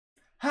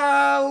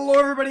Hello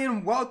everybody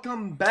and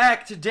welcome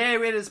back. Today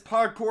it is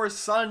Parkour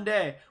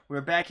Sunday.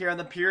 We're back here on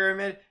the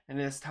pyramid and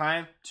it is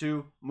time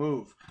to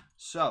move.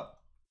 So,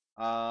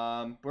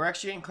 we're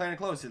actually getting kind of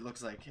close, it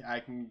looks like.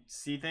 I can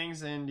see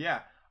things and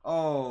yeah.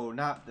 Oh,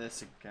 not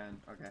this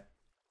again. Okay.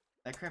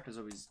 That crap is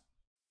always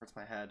hurts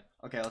my head.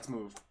 Okay, let's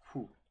move.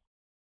 Whew.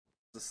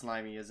 It's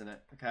slimy, isn't it?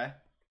 Okay.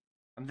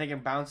 I'm thinking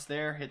bounce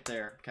there, hit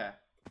there. Okay.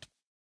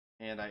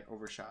 And I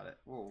overshot it.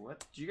 Whoa,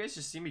 what? Did you guys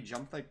just see me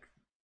jump like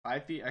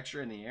 5 feet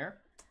extra in the air?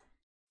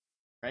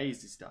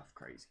 Crazy stuff,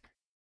 crazy.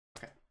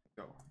 Okay,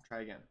 go.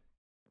 Try again.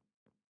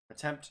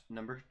 Attempt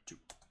number 2.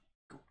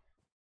 Go.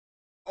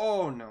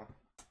 Oh no.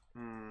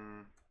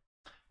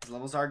 These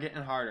levels are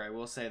getting harder, I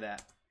will say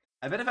that.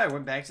 I bet if I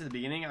went back to the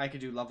beginning, I could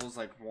do levels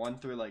like 1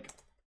 through like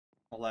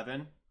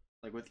 11,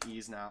 like with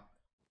ease now.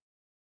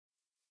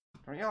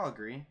 Don't y'all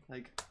agree?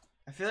 Like,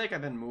 I feel like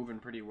I've been moving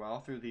pretty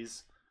well through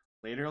these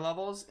later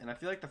levels, and I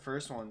feel like the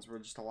first ones were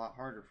just a lot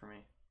harder for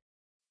me.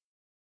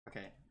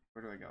 Okay,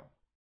 where do I go?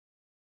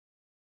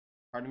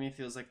 Part of me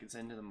feels like it's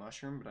into the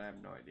mushroom, but I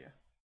have no idea.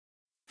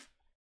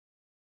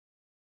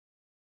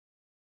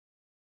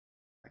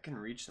 I can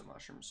reach the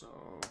mushroom,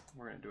 so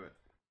we're gonna do it.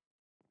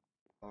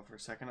 Oh, for a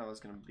second I was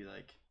gonna be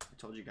like, I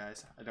told you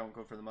guys, I don't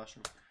go for the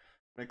mushroom.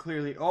 But I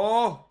clearly,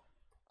 oh!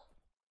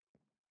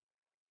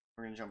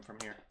 We're gonna jump from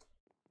here.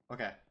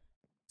 Okay.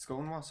 It's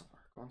going well so far.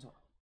 Going so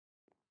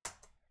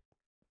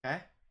well.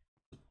 Okay.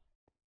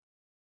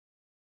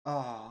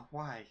 Oh,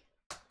 why?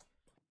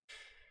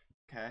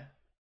 Okay.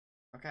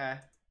 Okay.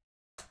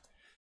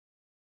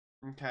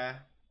 Okay.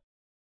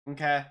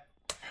 Okay.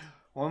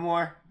 One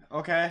more.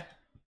 Okay.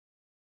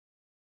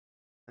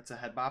 That's a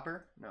head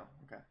bopper? No.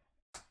 Okay.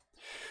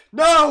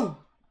 No!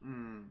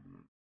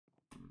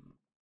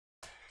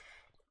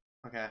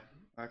 Okay.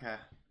 Okay.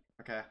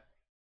 Okay.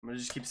 I'm gonna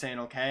just keep saying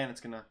okay and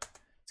it's gonna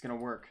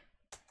work.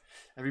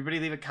 Everybody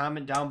leave a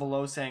comment down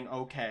below saying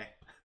okay.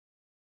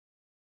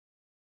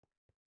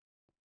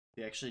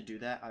 If you actually do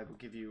that, I will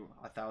give you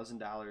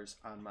 $1,000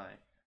 on my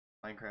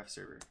Minecraft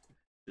server.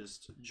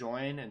 Just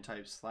join and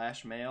type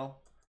 /mail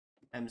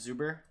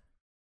mzuber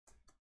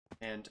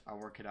and I'll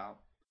work it out.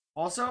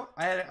 Also,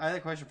 I had a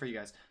question for you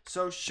guys.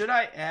 So should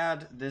I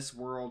add this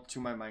world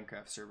to my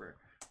Minecraft server?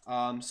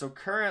 So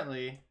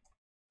currently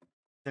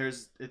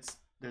there's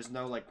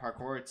no like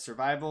parkour. It's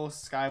survival,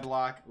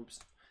 skyblock,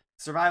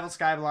 survival,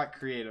 skyblock,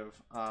 creative.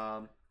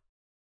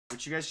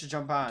 Which you guys should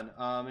jump on.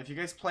 If you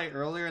guys play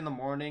earlier in the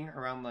morning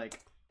around like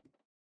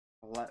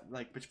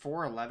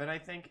before 11, I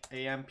think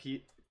a.m.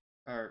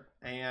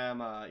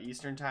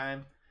 Eastern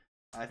time.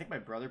 I think my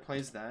brother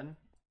plays then.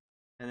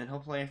 And then he'll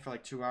play for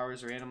like 2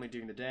 hours randomly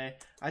during the day.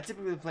 I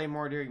typically play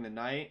more during the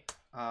night.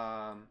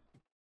 God,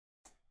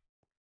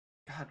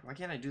 why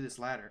can't I do this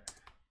ladder?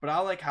 But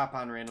I'll like hop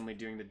on randomly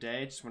during the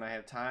day, just when I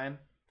have time.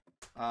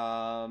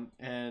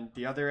 And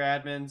the other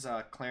admins,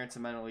 Clarence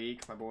and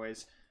Menalik, my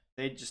boys,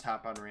 they just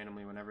hop on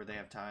randomly whenever they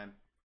have time.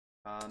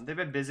 They've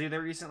been busy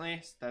there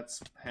recently. So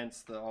that's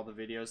hence all the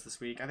videos this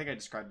week. I think I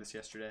described this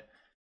yesterday.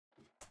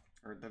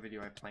 Or the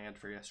video I planned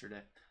for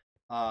yesterday.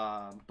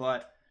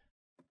 But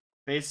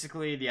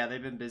basically, yeah, they've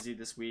been busy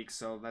this week,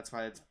 so that's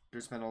why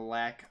there's been a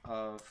lack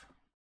of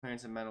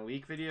Clarence and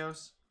Menalik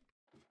videos.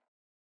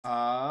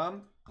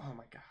 Oh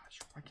my gosh,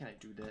 why can't I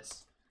do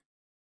this?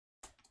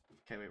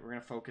 Okay, wait, we're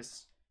gonna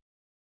focus.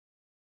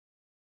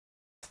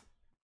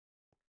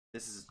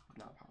 This is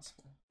not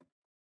possible.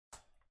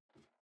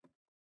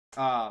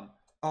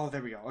 Oh,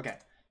 there we go. Okay.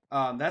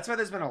 That's why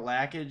there's been a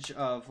lackage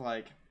of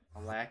like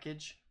a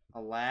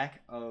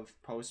lack of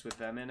posts with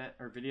them in it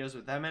or videos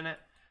with them in it.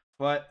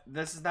 But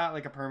this is not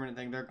like a permanent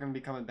thing. They're going to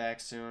be coming back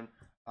soon.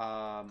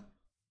 We're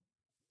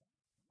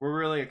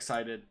really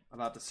excited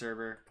about the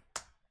server.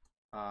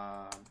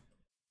 Trying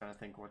to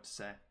think what to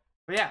say.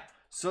 But yeah,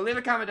 so leave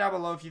a comment down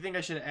below if you think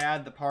I should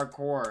add the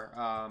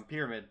parkour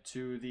pyramid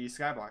to the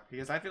skyblock.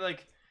 Because I feel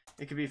like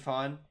it could be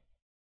fun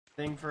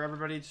thing for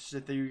everybody. Just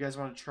if you guys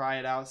want to try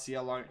it out, see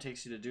how long it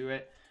takes you to do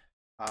it.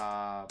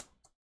 Probably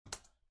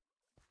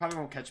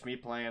won't catch me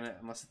playing it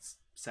unless it's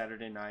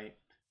Saturday night.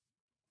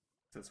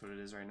 That's what it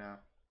is right now.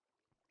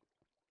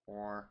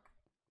 Or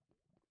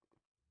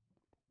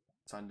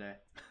Sunday.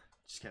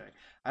 Just kidding.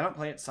 I don't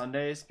play it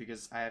Sundays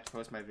because I have to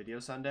post my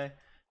video Sunday.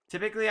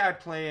 Typically, I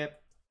play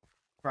it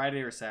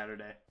Friday or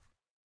Saturday.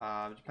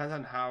 Depends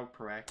on how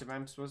proactive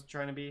I'm supposed to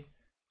try to be.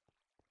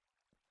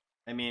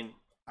 I mean,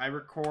 I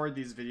record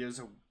these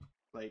videos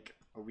like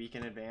a week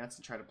in advance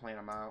and try to plan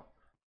them out.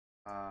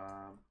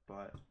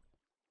 But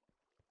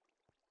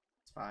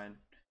it's fine.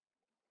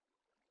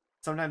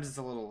 Sometimes it's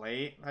a little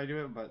late I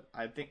do it, but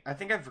I think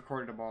I've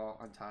recorded them all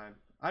on time.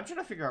 I'm trying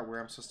to figure out where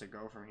I'm supposed to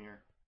go from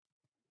here.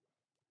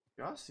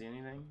 Y'all see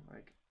anything?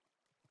 Like,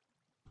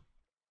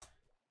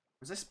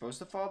 was I supposed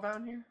to fall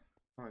down here?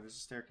 Oh, there's a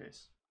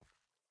staircase.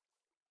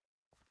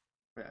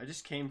 Wait, I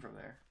just came from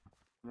there.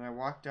 And I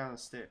walked down the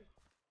stairs.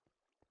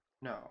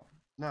 No.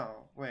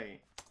 No,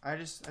 wait. I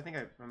think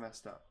I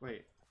messed up.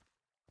 Wait.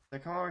 I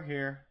come over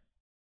here.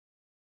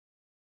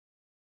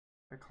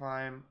 I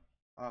climb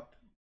up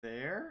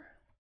there.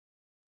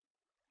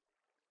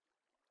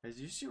 Guys,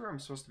 do you see where I'm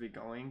supposed to be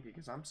going?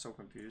 Because I'm so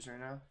confused right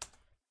now.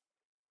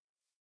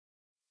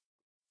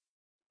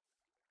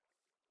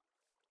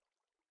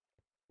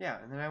 Yeah,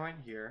 and then I went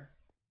here.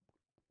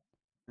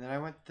 And then I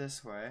went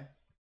this way.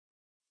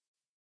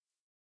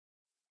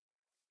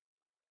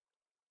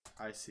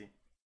 I see.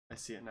 I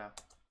see it now.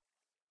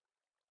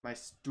 My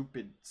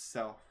stupid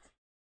self.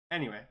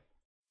 Anyway.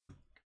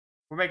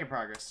 We're making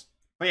progress.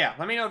 But yeah,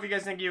 let me know if you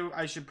guys think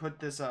I should put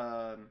this,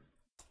 sorry,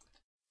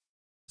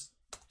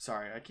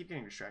 I keep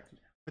getting distracted.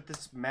 Put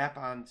this map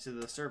onto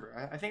the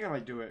server. I think I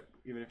might do it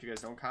even if you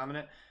guys don't comment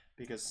it,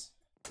 because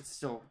it's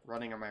still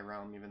running on my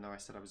realm, even though I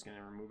said I was going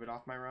to remove it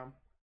off my realm.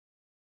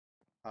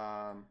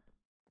 I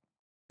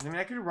mean,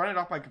 I could run it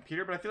off my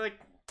computer, but I feel like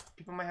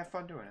people might have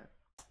fun doing it.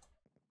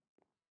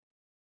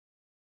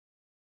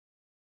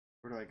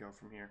 Where do I go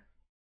from here?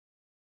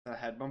 Is that a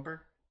head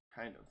bumper?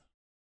 Kind of.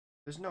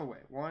 There's no way.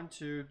 1,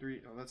 2,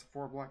 3. Oh, that's a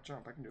 4-block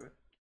jump. I can do it.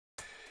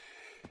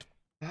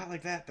 Not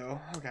like that,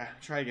 though. Okay,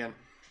 try again.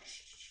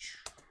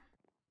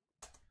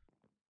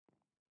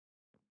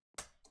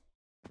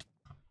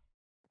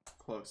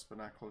 Close, but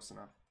not close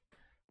enough.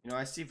 You know,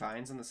 I see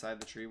vines on the side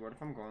of the tree. What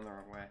if I'm going the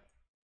wrong way?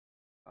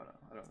 Oh, no.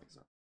 I don't think so.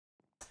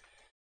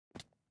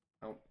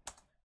 Nope.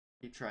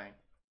 Keep trying.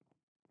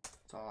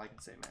 That's all I can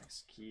say,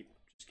 Max.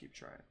 Just keep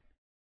trying.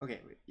 Okay,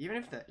 wait. Even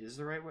if that is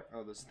the right way.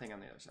 Oh, there's a thing on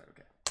the other side.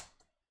 Okay.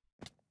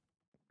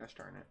 Gosh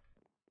darn it.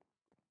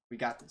 We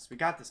got this. We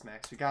got this,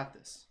 Max. We got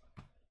this.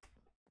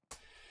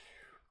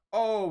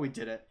 Oh, we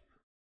did it.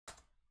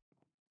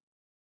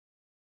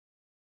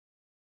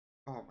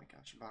 Oh my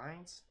gosh.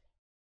 Vines?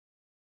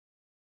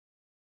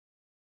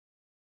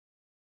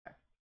 Okay.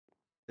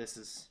 This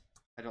is...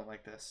 I don't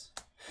like this.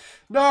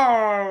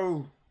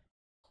 No!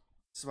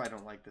 This is why I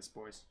don't like this,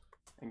 boys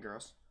and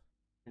girls.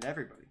 And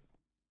everybody.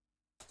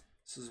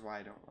 This is why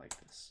I don't like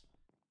this.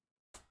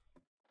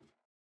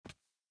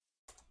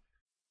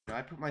 You know,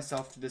 I put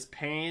myself through this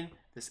pain,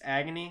 this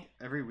agony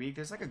every week.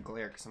 There's like a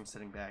glare because I'm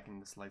sitting back and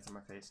this light's on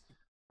my face.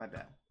 My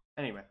bad.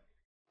 Anyway,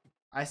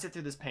 I sit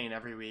through this pain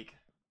every week.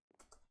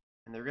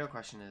 And the real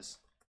question is,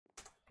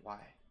 why?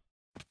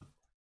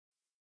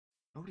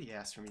 Nobody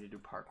asked for me to do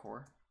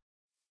parkour.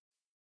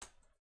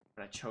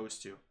 But I chose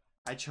to.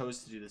 I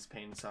chose to do this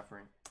pain and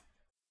suffering.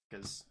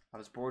 Because I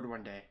was bored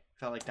one day.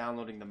 Felt like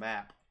downloading the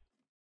map.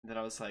 And then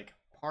I was like,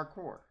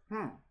 parkour.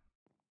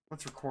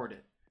 Let's record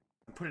it.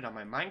 And put it on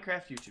my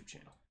Minecraft YouTube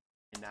channel.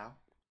 And now,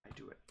 I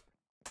do it.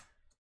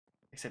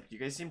 Except you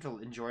guys seem to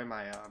enjoy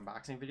my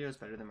unboxing videos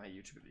better than my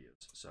YouTube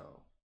videos.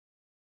 So,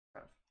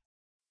 kind of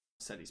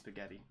steady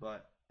spaghetti.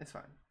 But, it's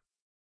fine.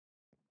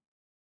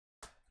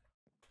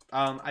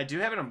 I do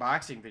have an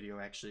unboxing video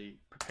actually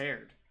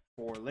prepared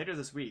for later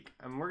this week.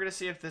 And we're going to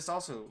see if this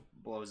also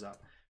blows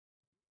up.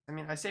 I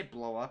mean, I say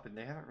blow up, and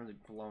they haven't really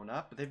blown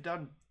up. But they've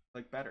done,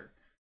 like, better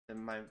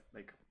than my,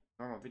 like,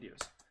 normal videos.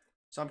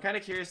 So I'm kind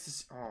of curious to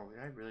see... Oh,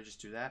 did I really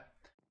just do that?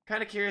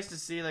 Kind of curious to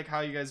see, like,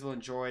 how you guys will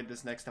enjoy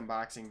this next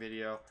unboxing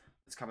video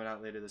that's coming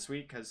out later this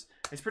week. Because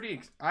it's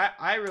pretty...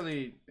 I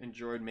really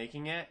enjoyed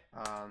making it.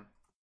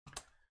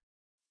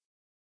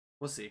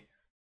 We'll see.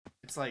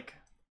 It's like...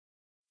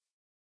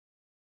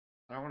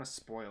 I don't want to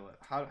spoil it.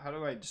 How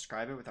do I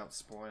describe it without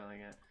spoiling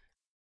it?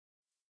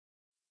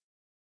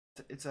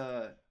 It's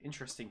a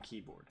interesting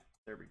keyboard.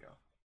 There we go.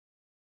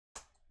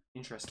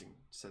 Interesting,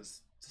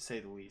 says to say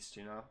the least,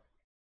 you know.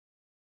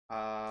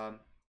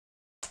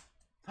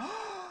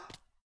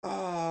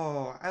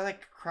 Oh, I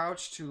like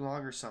crouched too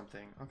long or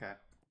something. Okay.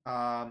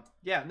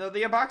 Yeah, no,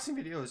 the unboxing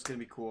video is gonna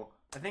be cool.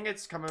 I think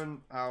it's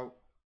coming out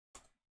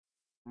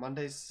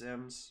Mondays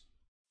Sims,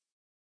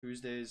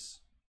 Tuesdays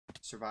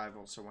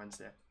Survival, so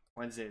Wednesday.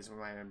 Wednesday is when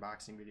my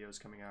unboxing video is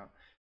coming out.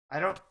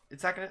 I'm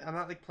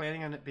not like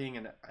planning on it being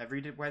an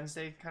every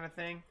Wednesday kind of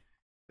thing,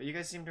 but you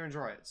guys seem to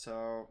enjoy it,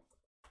 so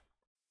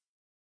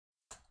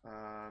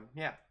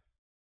yeah.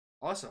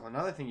 Also,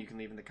 another thing you can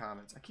leave in the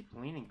comments. I keep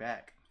leaning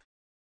back.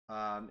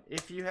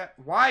 If you have,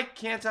 why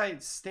can't I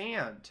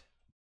stand?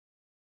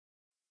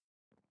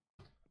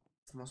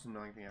 It's the most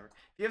annoying thing ever.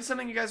 If you have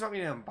something you guys want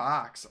me to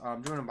unbox,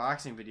 do an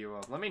unboxing video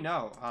of, let me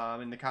know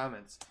in the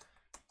comments.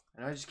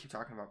 I know I just keep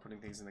talking about putting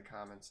things in the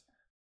comments.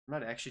 I'm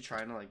not actually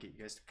trying to like get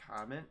you guys to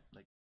comment.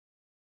 Like,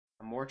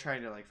 I'm more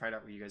trying to like find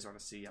out what you guys want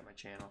to see on my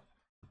channel.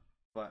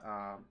 But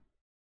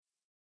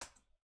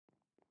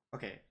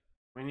okay,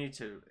 we need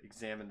to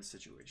examine the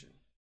situation.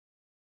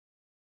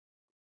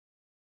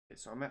 Okay,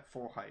 so I'm at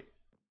full height.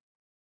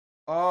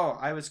 Oh,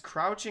 I was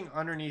crouching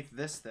underneath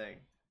this thing,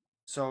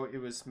 so it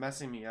was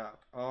messing me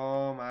up.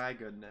 Oh my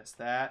goodness,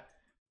 now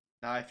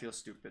I feel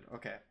stupid.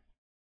 Okay,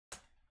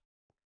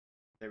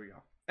 there we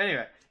go.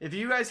 Anyway, if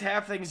you guys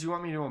have things you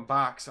want me to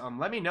unbox,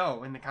 let me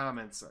know in the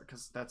comments,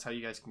 because that's how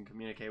you guys can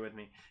communicate with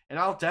me. And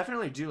I'll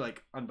definitely do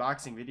like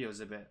unboxing videos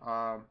of it.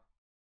 I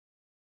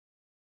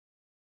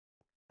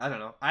don't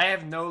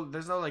know.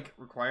 There's no like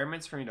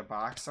requirements for me to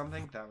box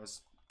something. That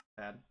was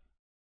bad.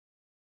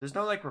 There's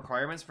no like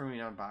requirements for me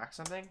to unbox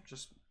something.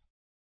 Just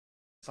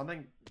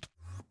something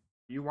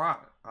you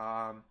want.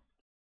 I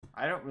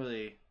don't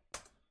really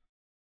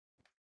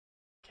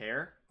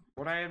care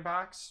what I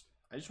unbox.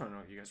 I just want to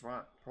know what you guys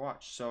want to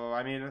watch. So,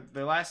 I mean,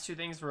 the last two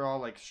things were all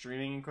like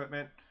streaming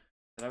equipment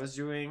that I was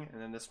doing,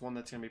 and then this one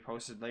that's going to be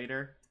posted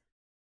later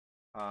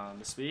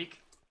this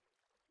week.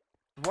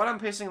 What I'm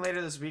posting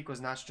later this week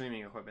was not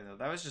streaming equipment, though.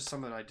 That was just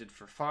something I did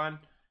for fun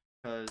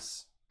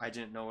because I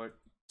didn't know what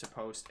to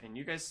post, and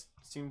you guys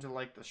seem to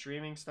like the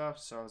streaming stuff,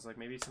 so I was like,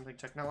 maybe something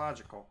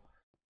technological.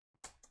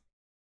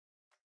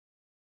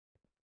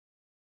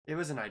 It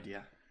was an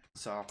idea,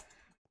 so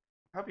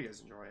I hope you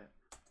guys enjoy it.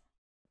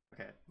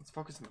 Okay, let's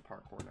focus on the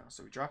parkour now.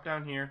 So we drop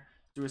down here,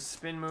 do a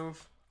spin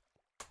move,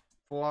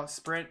 full out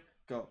sprint,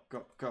 go,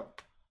 go, go.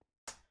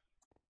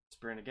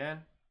 Sprint again.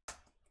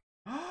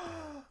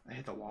 I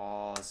hit the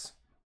walls.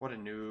 What a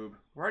noob.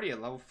 We're already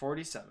at level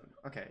 47.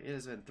 Okay, it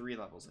has been 3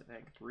 levels, I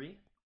think. 3?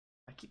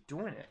 I keep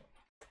doing it.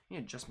 I need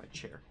to adjust my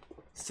chair.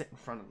 Sit in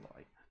front of the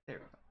light. There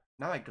we go.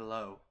 Now I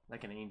glow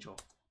like an angel,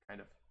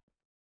 kind of.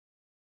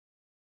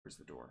 Where's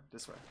the door?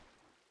 This way.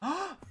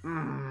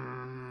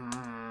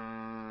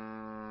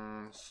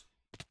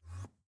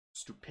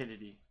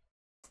 Stupidity.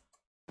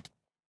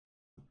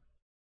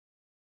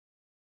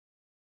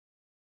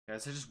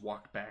 Guys, I just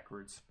walked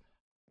backwards.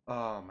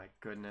 Oh my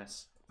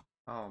goodness.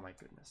 Oh my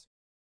goodness.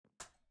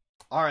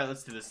 Alright,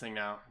 let's do this thing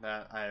now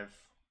that I've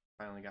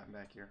finally gotten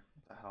back here.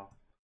 What the hell?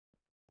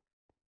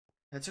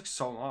 It took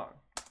so long.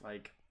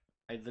 Like,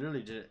 I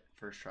literally did it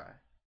first try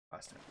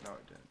last time. No,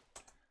 it didn't.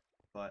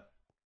 But,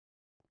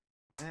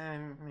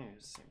 maybe it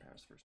was the same time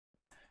as first.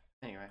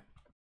 Anyway.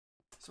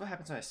 So what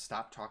happens when I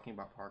stop talking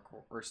about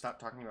parkour, or stop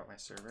talking about my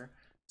server,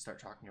 start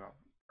talking about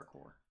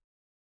parkour?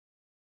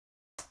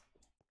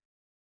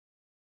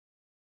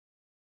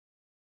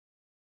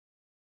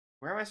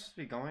 Where am I supposed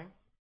to be going?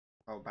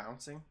 Oh,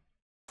 bouncing.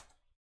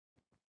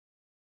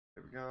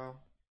 There we go.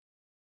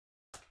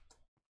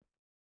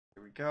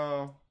 There we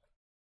go.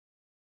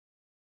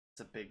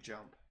 It's a big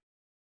jump.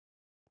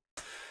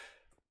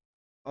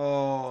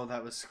 Oh,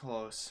 that was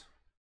close.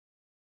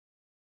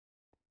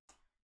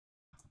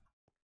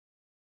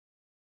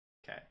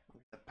 Okay,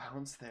 the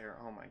bounce there.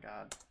 Oh my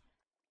god.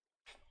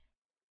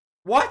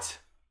 What?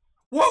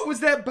 What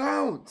was that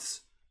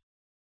bounce?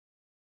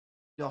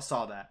 Y'all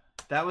saw that.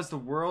 That was the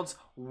world's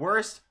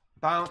worst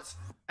bounce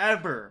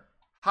ever.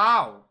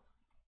 How?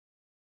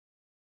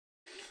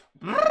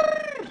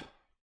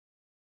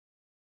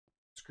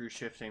 Screw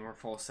shifting. We're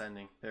full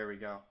sending. There we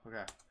go.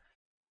 Okay.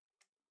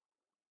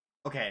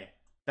 Okay.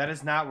 That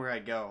is not where I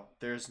go.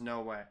 There's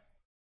no way.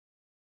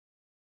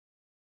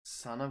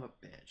 Son of a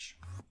bitch.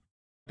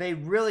 They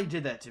really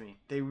did that to me.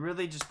 They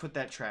really just put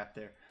that trap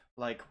there.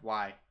 Like,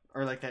 why?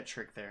 Or like that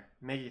trick there.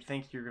 Make you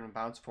think you're going to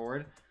bounce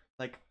forward.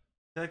 Like, I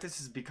feel like this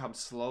has become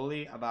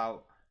slowly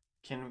about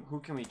who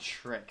can we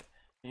trick.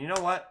 And you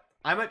know what?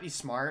 I might be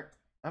smart.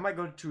 I might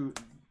go to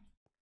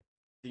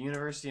the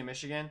University of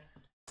Michigan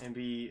and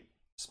be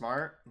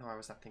smart. No, I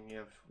was not thinking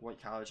of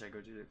what college I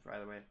go to, by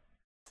the way.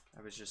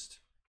 I was just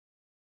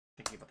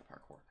thinking about the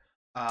parkour.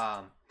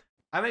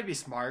 I might be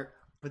smart,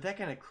 but that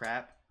kind of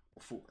crap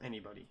will fool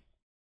anybody.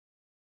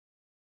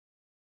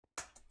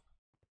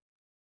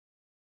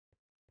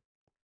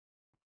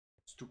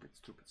 Stupid,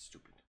 stupid,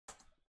 stupid.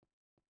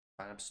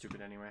 Fine, I'm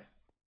stupid anyway.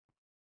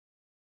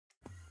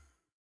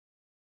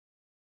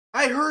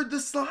 I heard the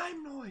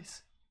slime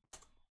noise!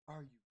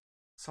 Are you?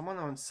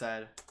 Someone once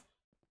said,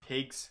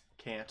 pigs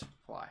can't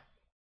fly.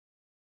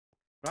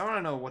 But I want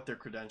to know what their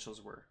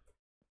credentials were.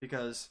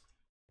 Because,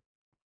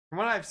 from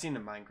what I've seen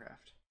in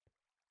Minecraft,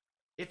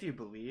 if you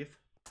believe,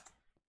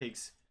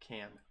 pigs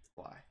can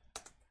fly.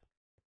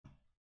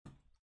 You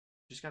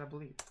just gotta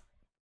believe.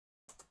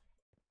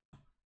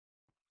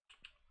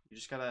 You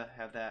just gotta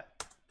have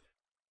that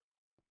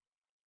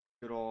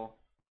good old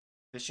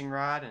fishing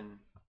rod and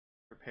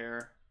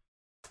prepare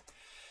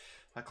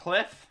a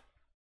cliff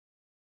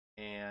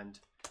and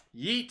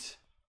yeet,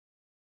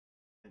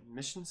 and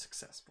mission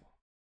successful.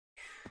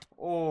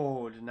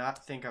 Oh, did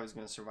not think I was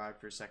gonna survive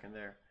for a second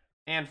there.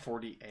 And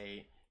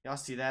 48. Y'all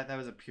see that? That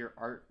was a pure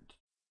art.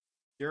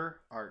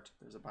 Pure art.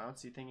 There's a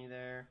bouncy thingy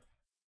there.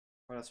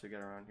 What else we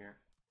got around here?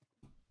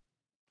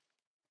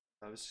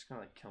 That was just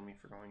gonna like kill me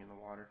for going in the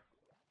water.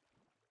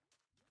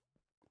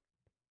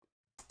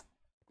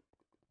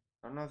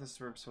 I don't know if this is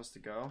where I'm supposed to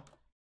go.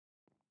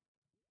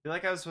 I feel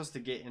like I was supposed to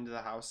get into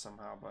the house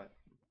somehow, but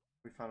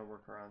we found a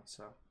workaround,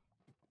 so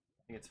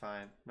I think it's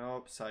fine.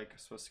 Nope, psych. I'm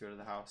supposed to go to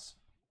the house.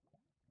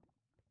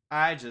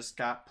 I just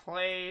got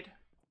played.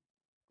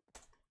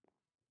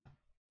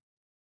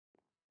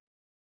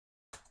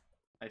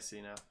 I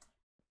see now.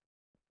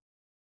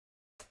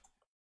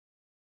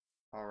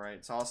 Alright,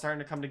 it's all starting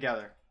to come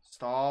together.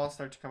 It's all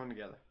start to come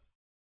together.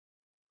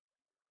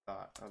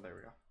 Oh, there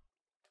we go.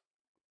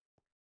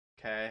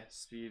 Okay,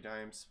 speed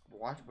times.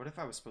 What if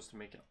I was supposed to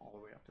make it all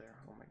the way up there?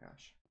 Oh my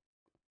gosh.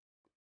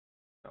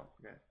 No,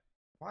 okay.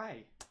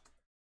 Why?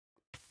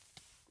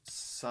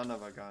 Son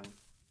of a gun.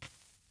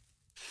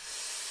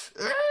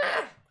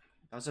 That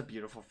was a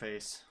beautiful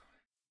face.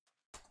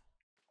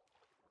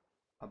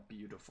 A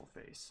beautiful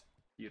face.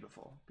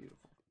 Beautiful,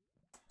 beautiful.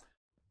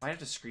 I have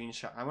to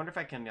screenshot. I wonder if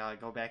I can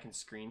go back and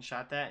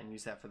screenshot that and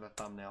use that for the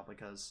thumbnail,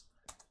 because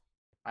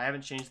I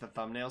haven't changed the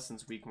thumbnail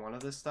since week 1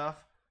 of this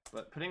stuff,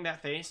 but putting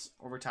that face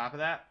over top of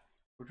that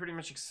would pretty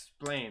much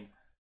explain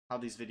how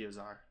these videos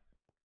are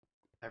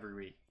every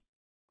week.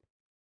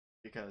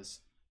 Because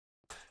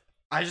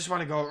I just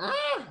want to go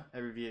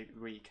every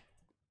week.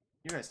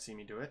 You guys see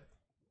me do it.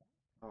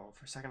 Oh,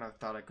 for a second I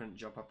thought I couldn't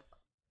jump up.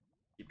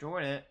 Keep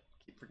doing it.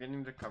 Keep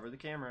forgetting to cover the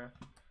camera.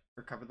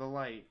 Or cover the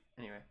light.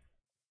 Anyway.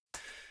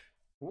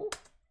 Ooh.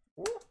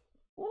 Ooh.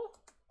 Ooh.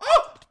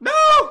 Oh! No!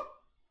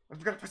 I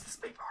forgot to press the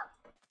space bar.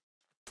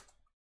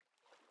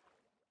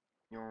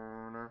 Get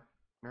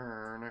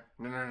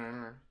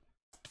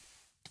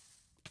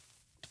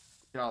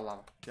out of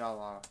lava. Get out of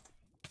lava.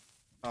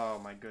 Oh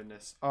my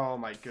goodness. Oh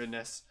my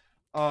goodness.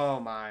 Oh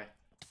my.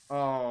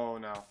 Oh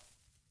no.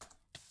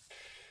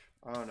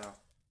 Oh no.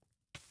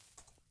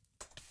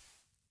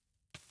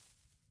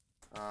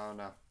 Oh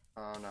no.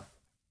 Oh no.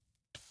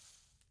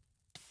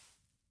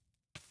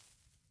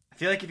 I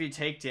feel like if you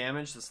take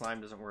damage, the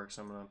slime doesn't work,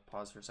 so I'm gonna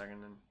pause for a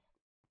second and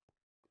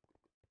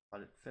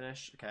let it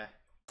finish. Okay.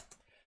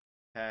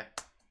 Okay.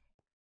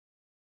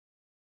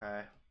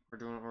 Okay.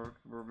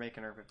 We're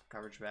making our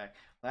coverage back.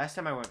 Last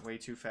time I went way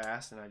too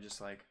fast and I just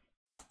like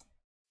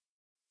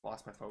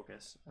lost my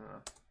focus. I don't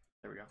know.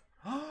 There we go.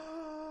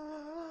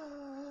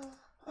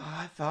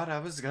 I thought I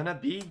was gonna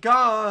be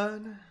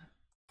gone.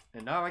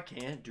 And now I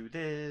can't do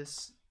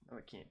this. Now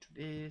I can't do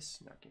this.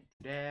 Now I can't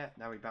do that.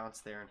 Now we bounce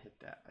there and hit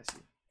that. I see.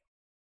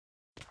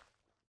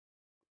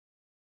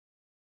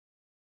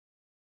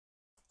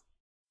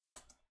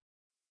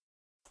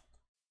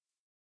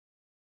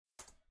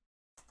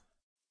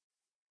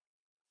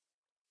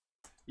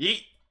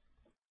 Yeet.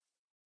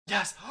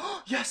 Yes.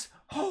 Yes.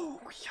 Oh,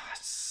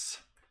 yes.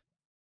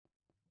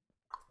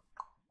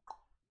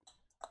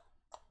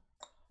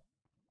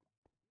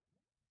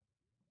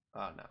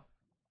 Oh, no.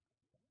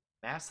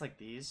 Maps like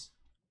these.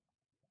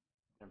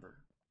 Never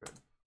good.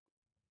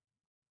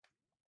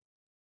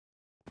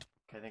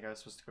 Okay, I think I was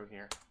supposed to go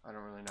here. I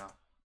don't really know.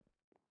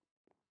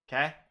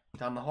 Okay.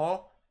 Down the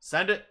hole.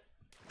 Send it.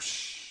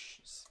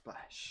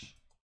 Splash.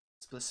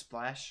 Splish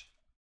splash.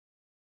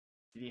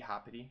 Hippity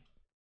hoppity.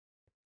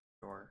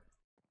 Or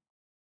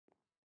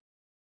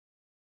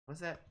what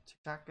does that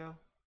TikTok go?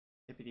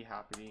 Hippity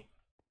hoppity.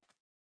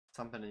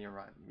 Something in your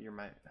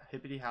my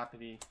hippity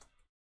hoppity.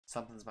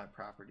 Something's my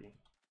property.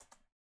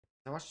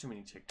 I watch too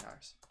many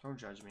TikToks. Don't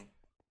judge me.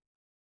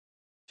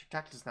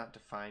 TikTok does not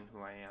define who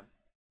I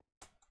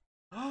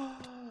am.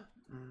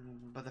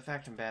 But the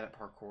fact I'm bad at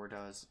parkour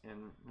does,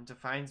 and it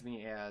defines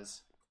me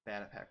as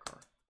bad at parkour.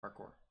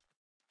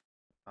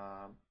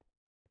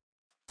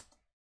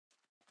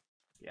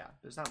 Yeah,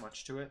 there's not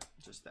much to it.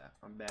 Just that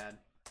I'm bad.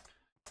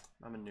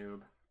 I'm a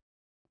noob.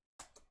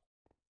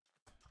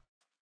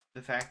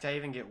 The fact I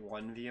even get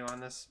 1 view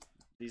on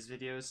these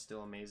videos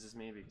still amazes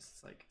me, because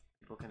it's like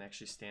people can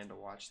actually stand to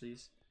watch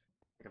these.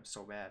 Like, I'm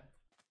so bad.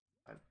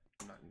 I'm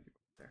not gonna be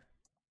there.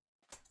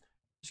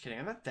 Just kidding.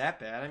 I'm not that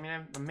bad. I mean,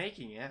 I'm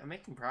making it. I'm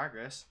making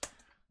progress.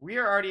 We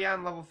are already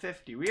on level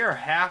 50. We are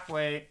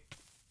halfway.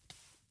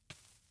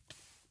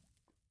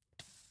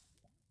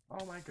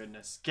 Oh my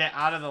goodness. Get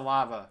out of the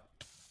lava.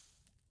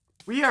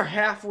 We are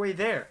halfway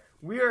there.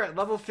 We are at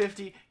level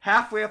 50,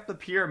 halfway up the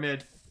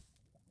pyramid.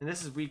 And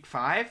this is week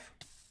 5.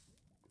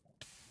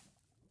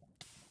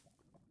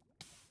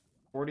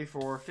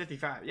 44,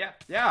 55.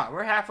 Yeah,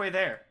 we're halfway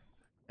there.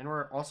 And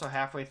we're also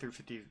halfway through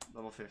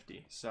level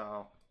 50.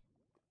 So,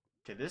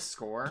 okay, this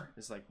score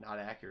is like not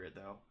accurate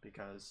though,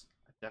 because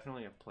I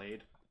definitely have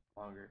played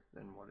longer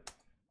than what it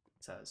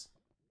says.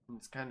 And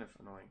it's kind of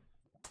annoying.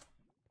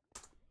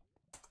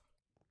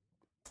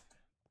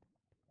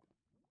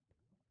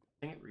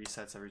 I think it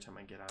resets every time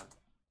I get on.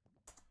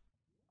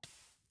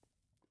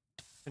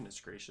 Goodness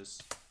gracious.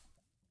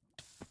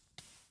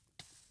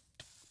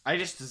 I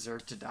just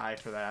deserve to die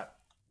for that.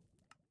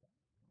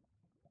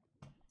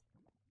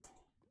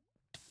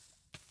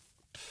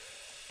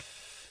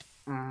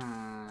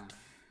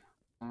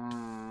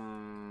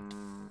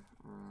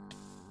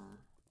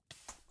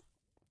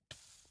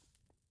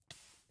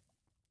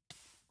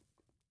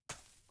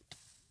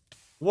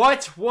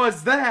 What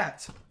was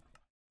that?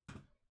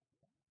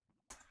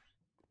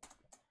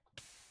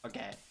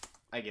 Okay,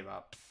 I give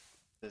up.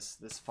 This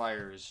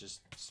fire is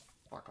just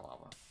fuck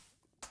lava.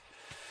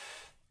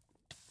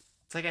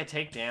 It's like I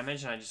take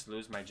damage and I just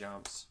lose my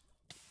jumps.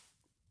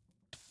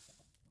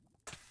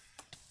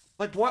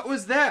 Like, what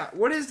was that?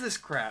 What is this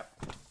crap?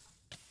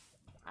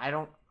 I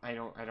don't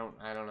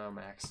know,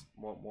 Max.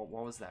 What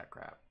was that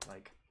crap?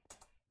 Like,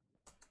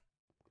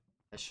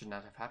 that should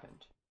not have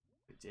happened.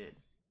 It did.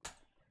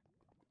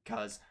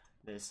 Because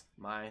this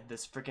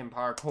freaking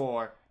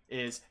parkour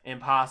is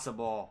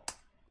impossible.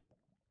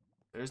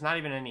 There's not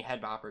even any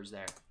head boppers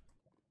there.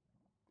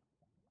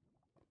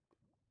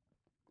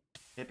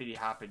 Hippity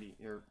hoppity.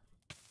 Your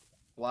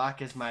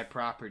block is my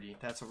property.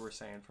 That's what we're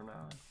saying from now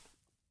on.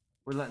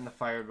 We're letting the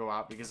fire go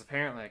out because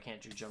apparently I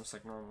can't do jumps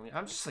like normally.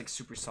 I'm just like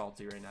super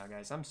salty right now,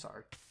 guys. I'm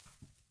sorry.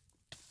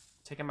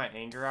 Taking my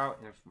anger out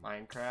in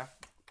Minecraft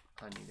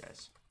on you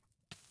guys.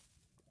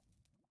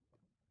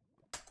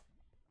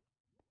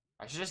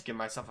 I should just give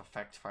myself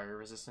effect fire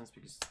resistance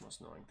because it's the most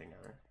annoying thing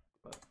ever.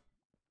 But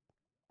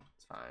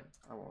it's fine.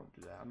 I won't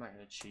do that. I'm not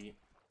gonna cheat.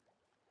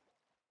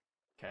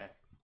 Okay.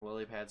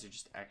 Lily pads are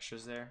just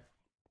extras there.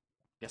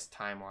 Guess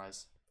time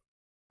wise.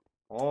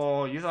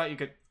 Oh, you thought you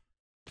could.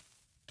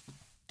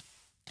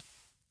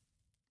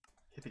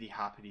 Hippity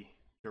hoppity.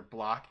 Your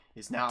block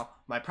is now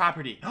my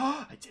property.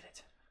 Oh, I did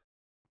it.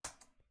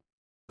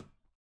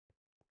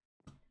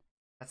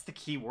 That's the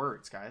key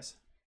words, guys.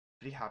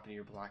 Hippity hoppity,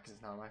 your block is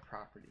now my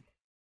property.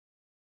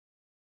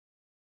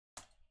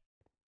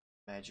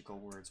 Magical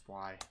words,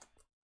 why?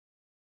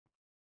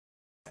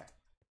 Okay.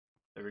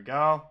 There we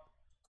go.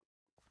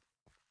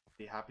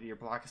 Hippity hoppity, your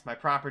block is my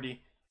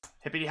property.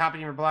 Hippity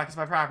hoppity, your block is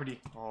my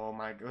property. Oh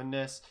my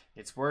goodness.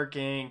 It's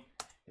working.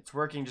 It's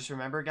working. Just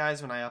remember,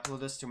 guys, when I upload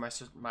this to my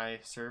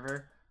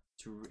server,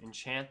 to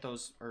enchant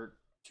those, or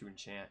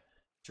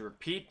to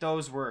repeat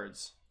those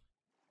words.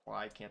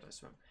 Why can't I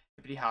swim?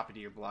 Hippity hoppity,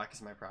 your block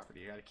is my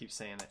property. I gotta keep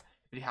saying it.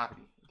 Hippity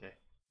hoppity. Okay.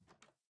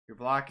 Your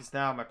block is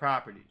now my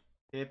property.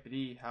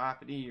 Hippity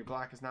hoppity, your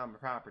block is now my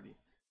property.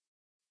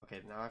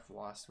 Okay, now I've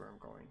lost where I'm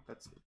going.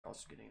 That's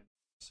also getting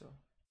so.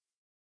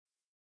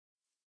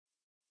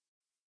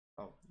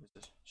 Oh, there's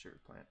this sugar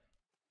plant.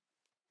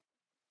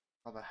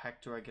 How the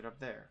heck do I get up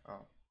there?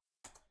 Oh.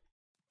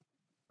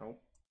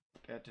 Nope.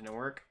 That didn't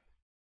work.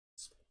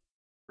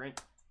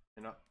 Sprint.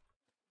 And up.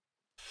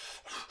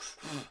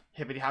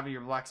 Hippity hoppity,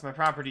 your block's my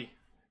property.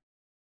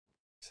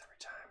 Every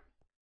time.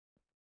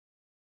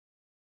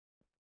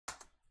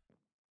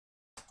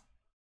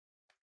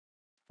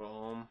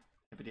 Boom.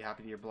 Hippity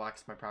hoppity, your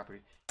block's my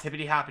property.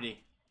 Hippity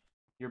hoppity.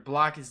 Your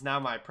block is now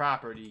my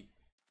property.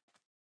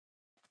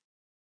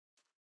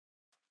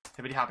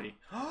 Hippity hoppity.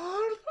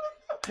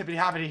 Hippity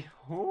hoppity.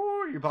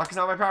 Ooh, your block is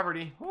now my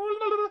property.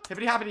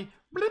 Hippity hoppity.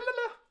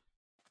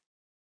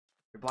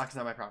 Your block is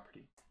now my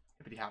property.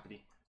 Hippity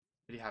hoppity.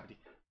 Hippity hoppity.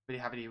 Hippity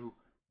hoppity.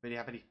 Hippity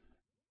hoppity.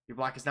 Your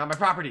block is now my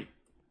property.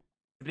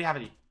 Hippity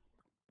hoppity.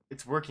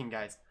 It's working,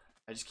 guys.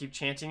 I just keep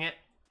chanting it.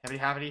 Hippity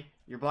hoppity.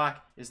 Your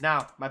block is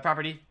now my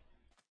property.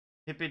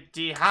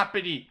 Hippity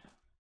hoppity.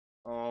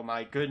 Oh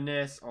my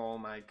goodness. Oh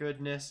my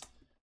goodness.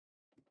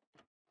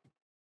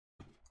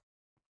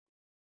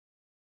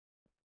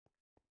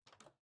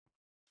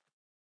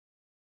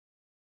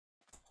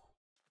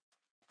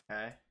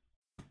 Okay.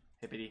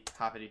 Hippity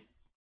hoppity.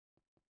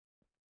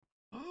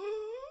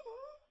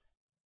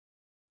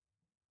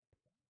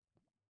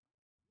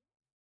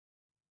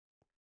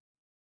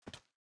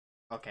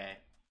 Okay.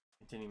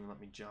 It didn't even let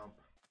me jump.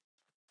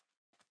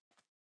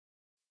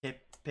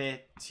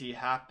 Hippity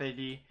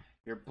hoppity.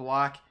 Your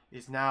block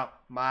is now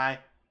my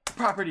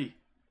property.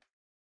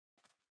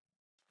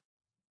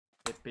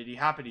 Hippity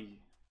hoppity.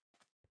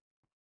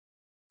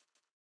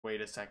 Wait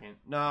a second.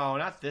 No,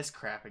 not this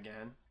crap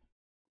again.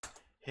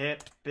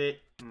 Hippity.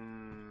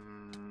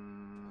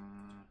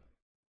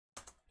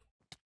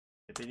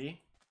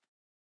 Hippity.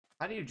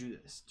 How do you do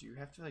this? Do you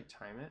have to like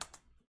time it?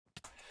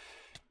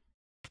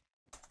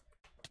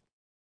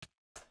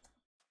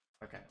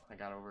 Okay, I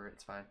got over it.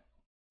 It's fine.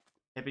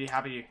 Hippity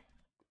hoppity.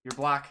 Your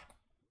block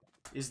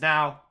is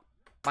now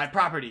my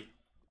property.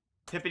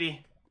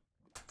 Hippity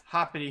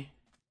hoppity.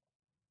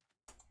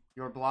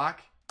 Your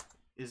block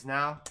is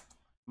now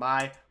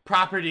my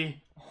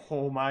property.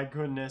 Oh my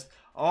goodness.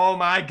 Oh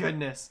my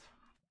goodness.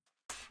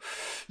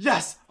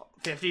 Yes!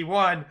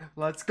 51.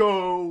 Let's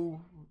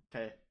go.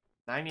 Okay.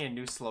 Now I need a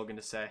new slogan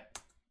to say.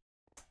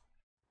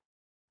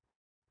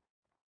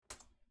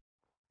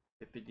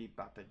 Bippity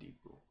boppity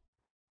boo.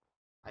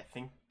 I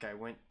think I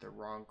went the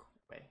wrong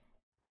way.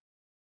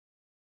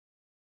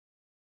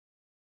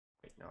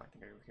 Wait, no, I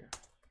think I go here.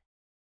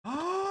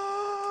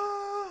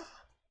 Ah!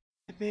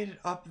 It made it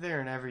up there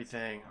and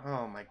everything.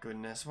 Oh my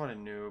goodness, what a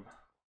noob.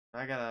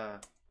 I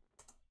gotta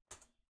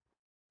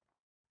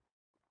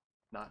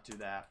not do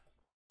that.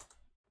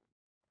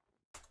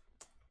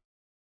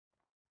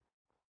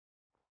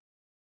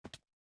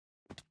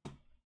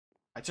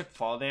 I took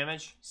fall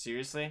damage?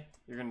 Seriously?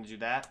 You're gonna do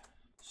that?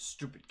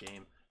 Stupid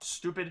game.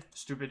 Stupid,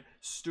 stupid,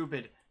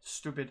 stupid,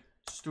 stupid,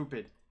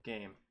 stupid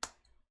game.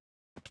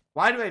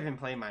 Why do I even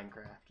play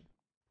Minecraft?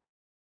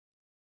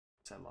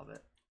 Because I love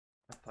it.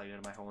 I've played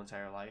it my whole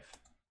entire life.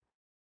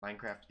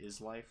 Minecraft is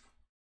life.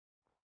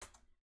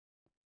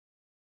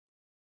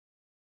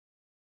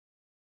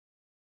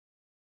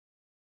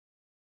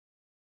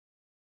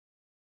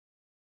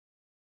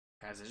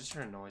 Guys, I just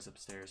heard a noise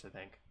upstairs, I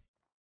think.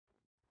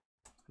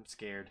 I'm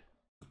scared.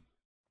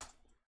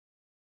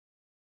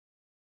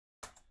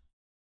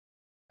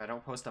 If I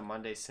don't post a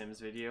Monday Sims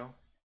video,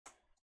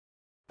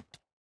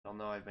 they'll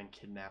know I've been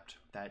kidnapped.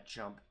 That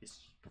jump is...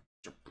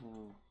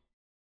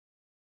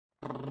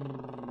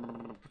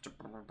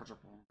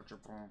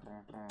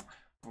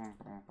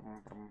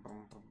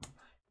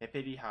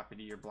 Hippity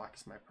hoppity, your block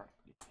is my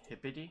property.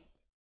 Hippity?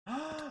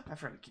 I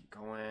forgot to keep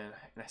going.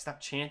 And I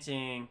stopped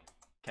chanting.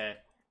 Okay.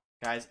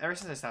 Guys, ever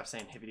since I stopped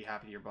saying hippity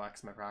hoppity, your block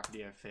is my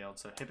property, I've failed.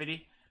 So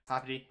hippity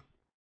hoppity,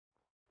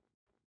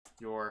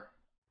 your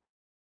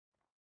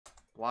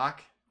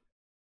block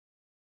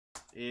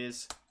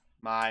is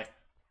my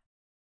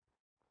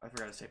I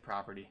forgot to say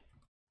property.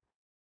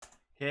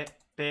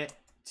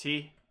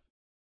 Hippity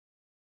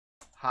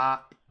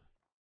hop.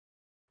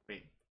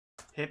 Wait.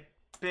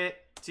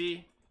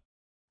 Hippity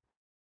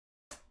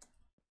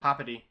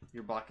hoppity.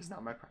 Your block is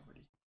not my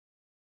property.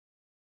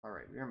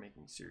 Alright, we are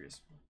making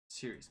serious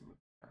moves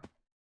now.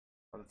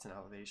 Oh, that's an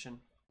elevation.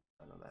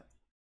 I know that.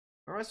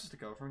 Where am I supposed to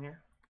go from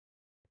here?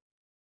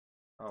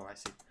 Oh, I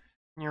see.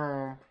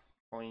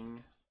 Boing.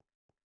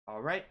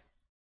 Alright.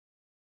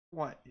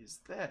 What is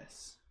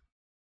this?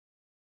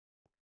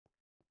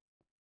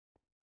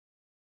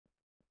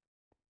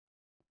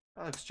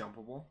 That looks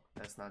jumpable.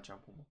 That's not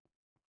jumpable.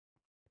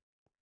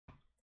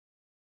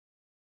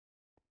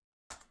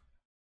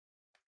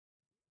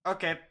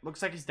 Okay,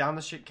 looks like he's down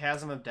the shit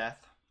chasm of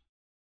death.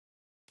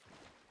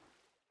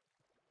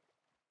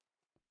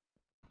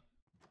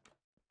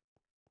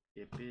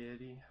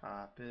 Hippity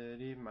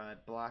hoppity, my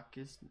block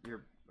is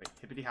your. Wait,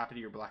 hippity hoppity,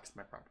 your block is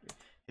my property.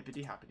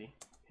 Hippity hoppity,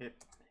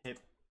 hip hip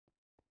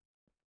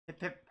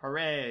hip hip,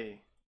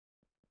 hooray!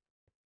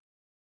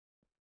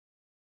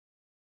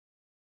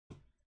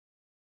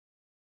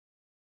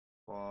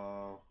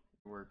 Whoa,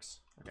 it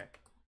works. Okay.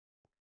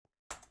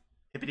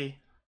 Hippity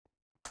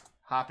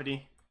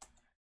hoppity,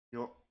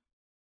 yo.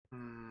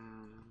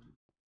 I'm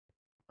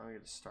gonna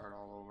start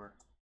all over.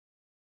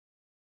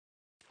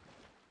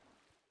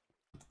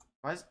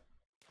 Why is...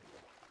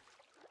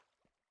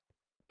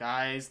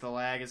 Guys, the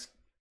lag is...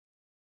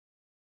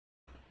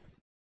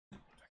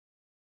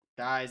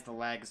 Guys, the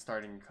lag is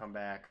starting to come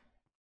back.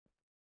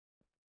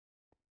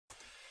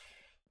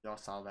 Y'all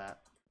saw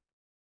that.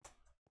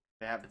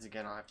 If it happens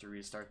again, I'll have to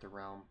restart the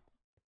realm.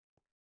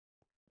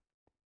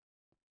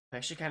 I'm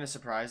actually kind of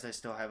surprised I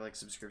still have like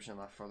subscription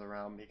left for the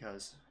realm,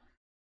 because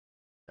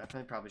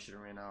definitely probably should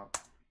have ran out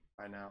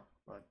by now.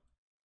 But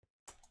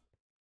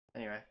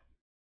anyway,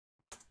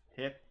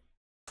 hip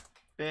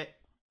bit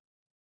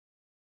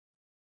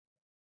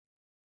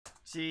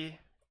see.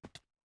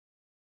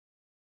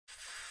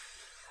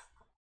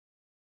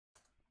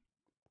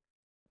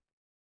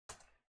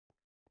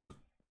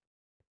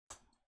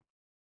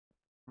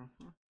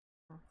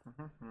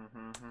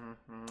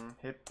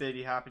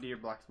 Hippity hoppity, your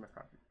block's my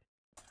property.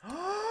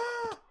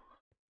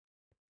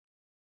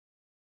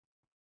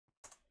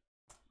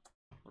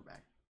 We're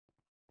back.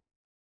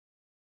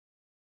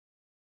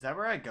 Is that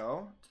where I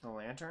go? To the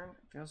lantern?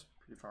 It feels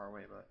pretty far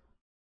away, but...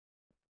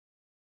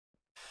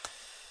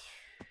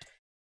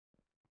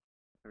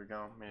 There we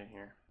go. Made it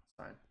here. It's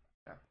fine.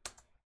 Yeah.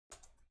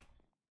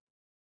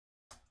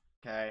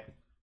 Okay.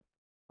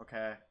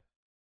 Okay.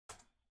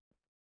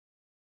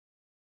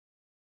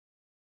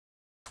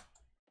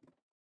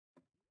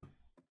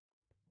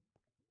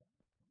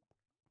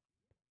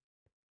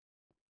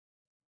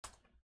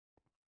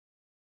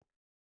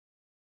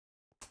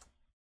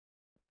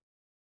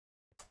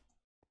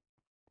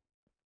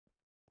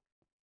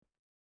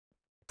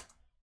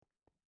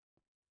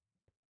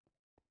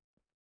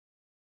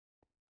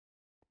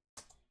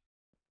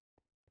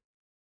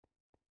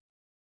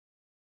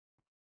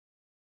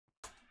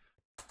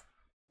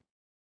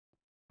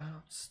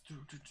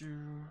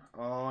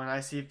 Oh, and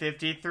I see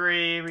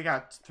 53. We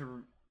got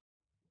through.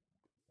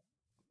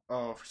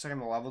 Oh, for a second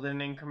the level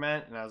didn't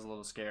increment, and I was a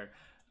little scared.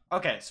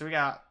 Okay, so we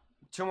got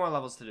 2 more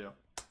levels to do.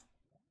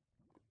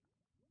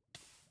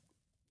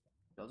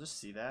 You'll just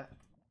see that.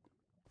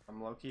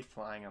 I'm low-key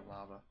flying on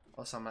lava.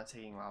 Also, I'm not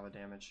taking lava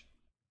damage.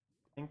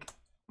 I think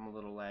I'm a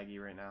little laggy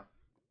right now.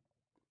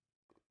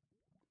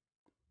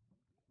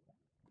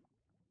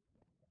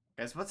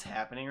 Guys, what's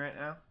happening right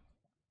now?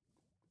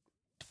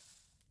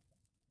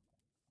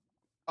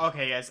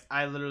 Okay, guys,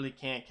 I literally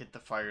can't get the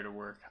fire to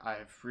work.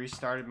 I've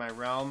restarted my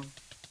realm.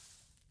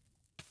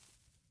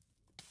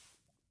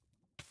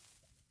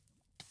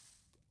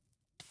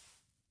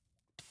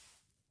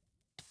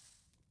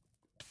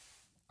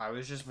 I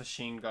was just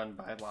machine gunned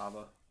by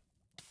lava.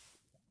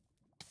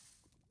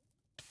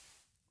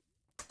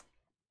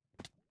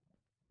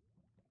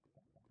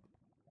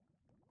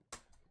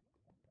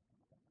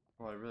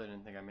 Well, I really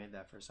didn't think I made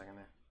that for a second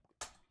there.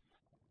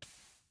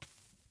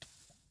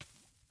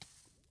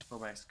 Go,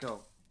 Max,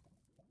 go.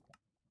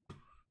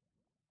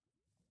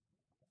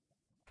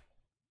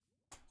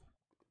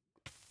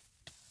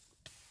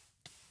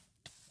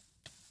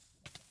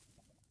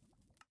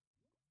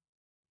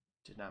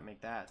 Did not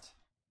make that.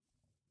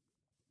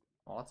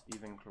 Not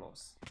even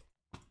close.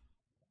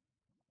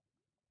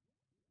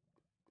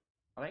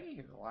 How did I get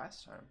here the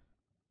last time?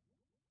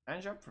 Can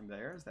I jump from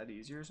there? Is that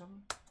easier or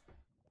something?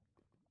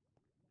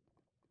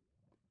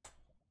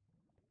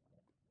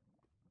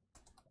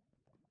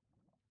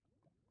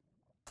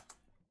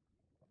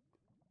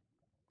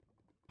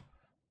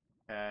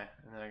 Okay,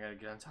 and then I gotta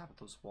get on top of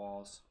those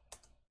walls.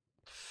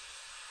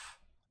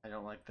 I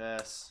don't like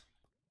this.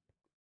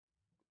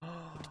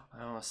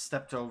 I almost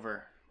stepped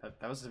over.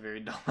 That was a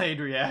very delayed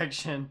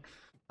reaction.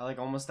 I like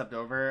almost stepped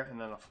over, and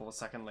then a full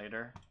second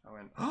later, I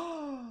went,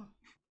 oh!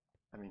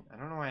 I mean, I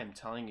don't know why I'm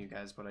telling you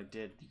guys what I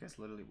did. You guys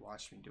literally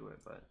watched me do it,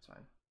 but it's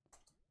fine.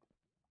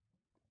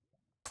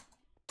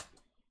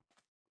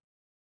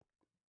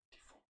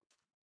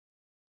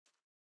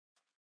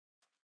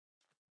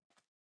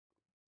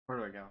 Where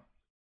do I go?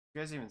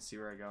 You guys even see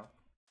where I go?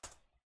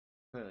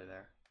 Clearly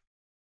there.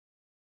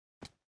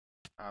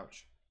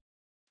 Ouch.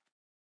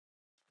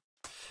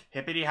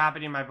 Hippity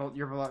hoppity,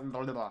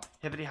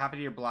 hippity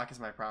hoppity, your block is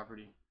my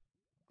property.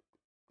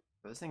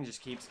 But this thing just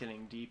keeps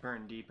getting deeper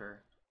and deeper.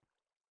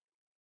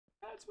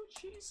 That's what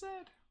she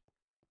said.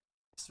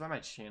 This is why my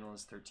channel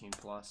is 13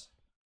 plus.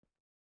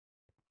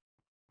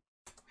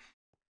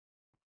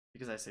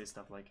 Because I say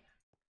stuff like,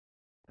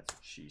 that's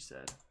what she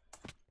said.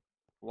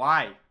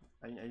 Why?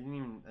 I didn't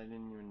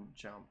even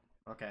jump.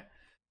 Okay.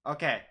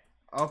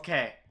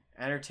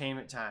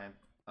 Entertainment time.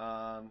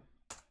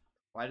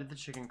 Why did the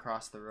chicken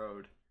cross the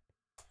road?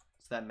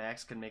 So that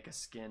Max could make a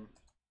skin.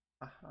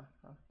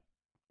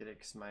 Get it?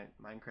 Because my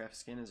Minecraft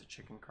skin is a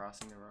chicken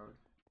crossing the road.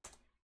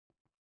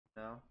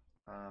 No?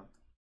 I'm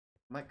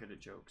not good at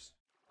jokes.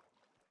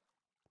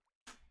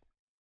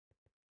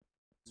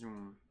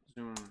 Zoom.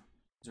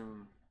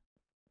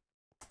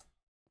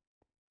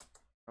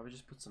 Probably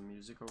just put some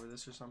music over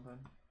this or something.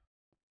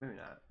 Maybe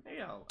not.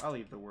 Maybe I'll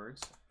leave the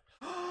words.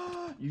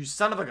 You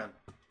son of a gun.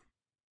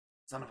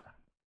 Son of a gun.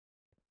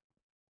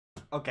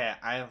 Okay,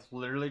 I've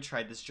literally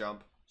tried this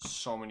jump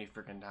so many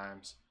freaking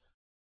times.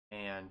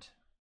 And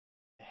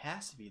it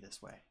has to be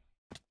this way.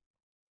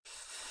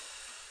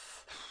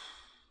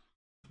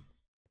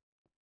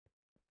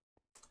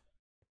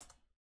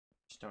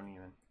 Just don't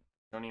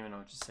even know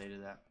what to say to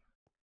that.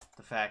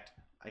 The fact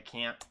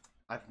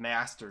I've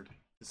mastered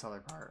this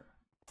other part.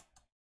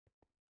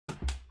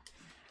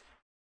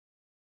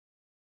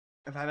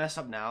 If I mess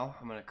up now,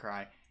 I'm gonna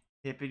cry.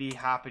 Hippity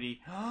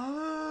hoppity.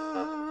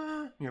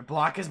 Your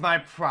block is my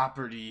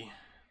property.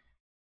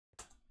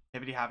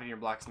 Hippity hoppity, your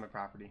block is my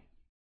property.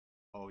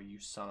 Oh, you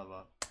son of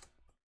a.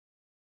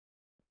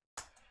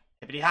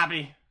 Hippity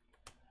hoppity.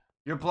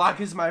 Your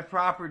block is my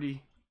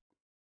property.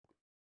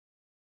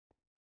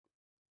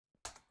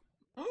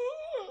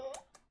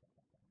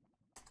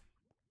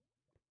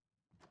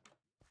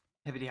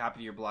 Hippity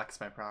hoppity, your block is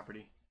my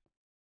property.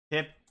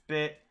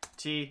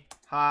 Hippity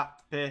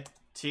hoppity,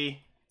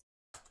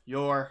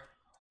 your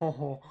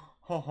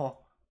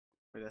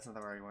Wait, that's not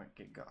where I want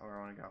to go. Where I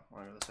want to go. I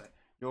want to go this way.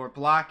 Your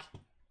block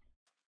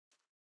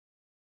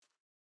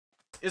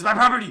is my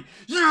property.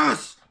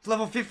 Yes!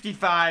 Level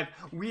 55.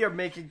 We are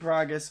making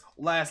progress.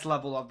 Last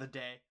level of the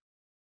day.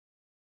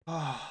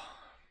 Oh,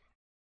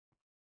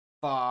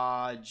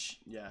 fudge.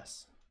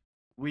 Yes.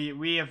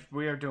 We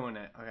are doing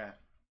it. Okay.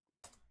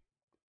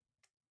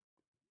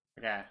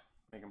 Okay.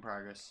 Making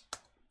progress.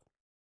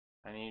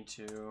 I need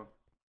to do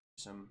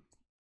some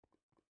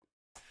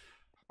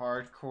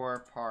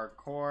hardcore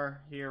parkour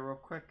here real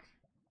quick.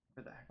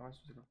 Where the heck am I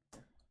supposed to go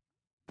here?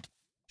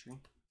 Tree.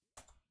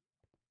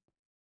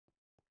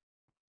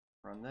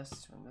 Run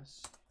this.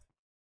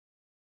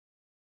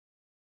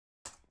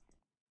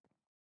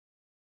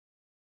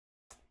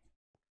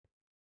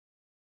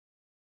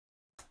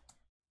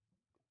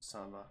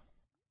 Son of a.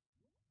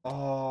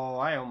 Oh,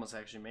 I almost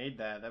actually made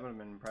that. That would have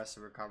been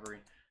impressive recovery.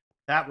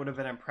 That would have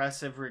been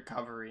impressive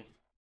recovery.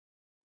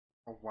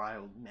 A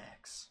wild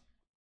Max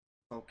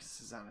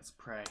focuses on its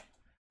prey.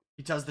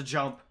 He does the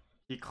jump.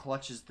 He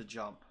clutches the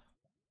jump.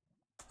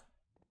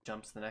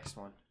 Jumps the next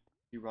one.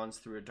 He runs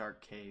through a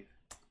dark cave.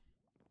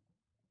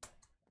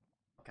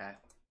 Okay.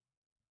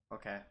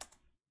 Okay.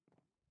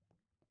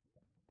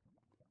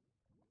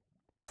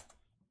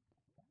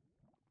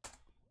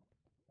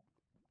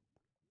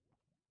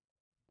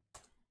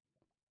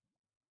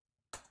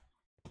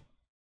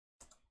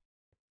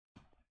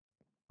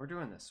 We're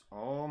doing this.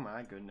 Oh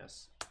my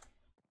goodness.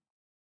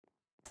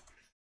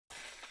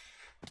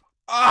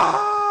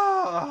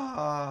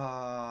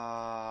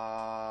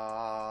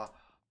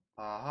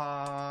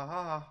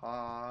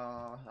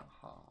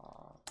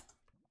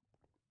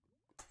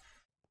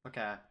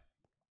 Okay.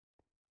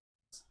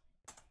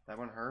 That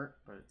one hurt,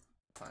 but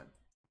fine.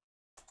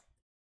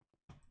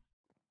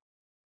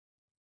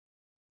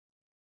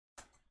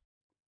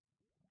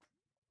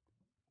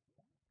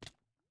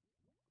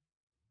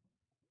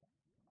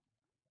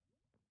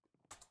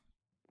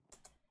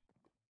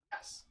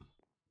 Yes.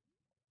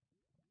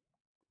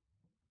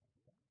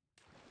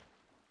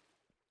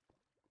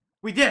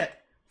 We did it!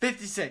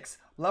 56.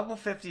 Level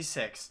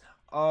 56.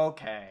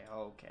 Okay.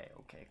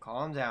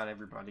 Calm down,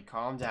 everybody.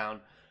 Calm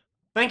down.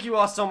 Thank you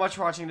all so much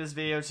for watching this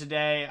video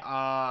today.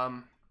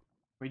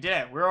 We did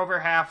it. We're over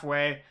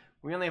halfway.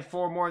 We only have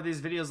 4 more of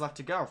these videos left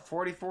to go.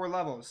 44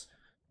 levels.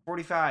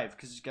 45,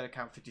 because you gotta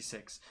count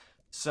 56.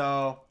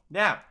 So,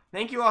 yeah.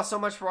 Thank you all so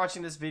much for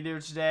watching this video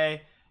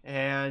today.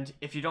 And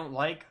if you don't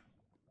like,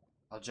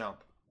 I'll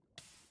jump.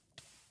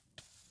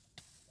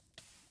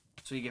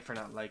 So you get for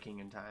not liking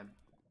in time.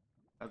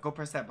 Go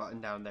press that button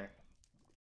down there.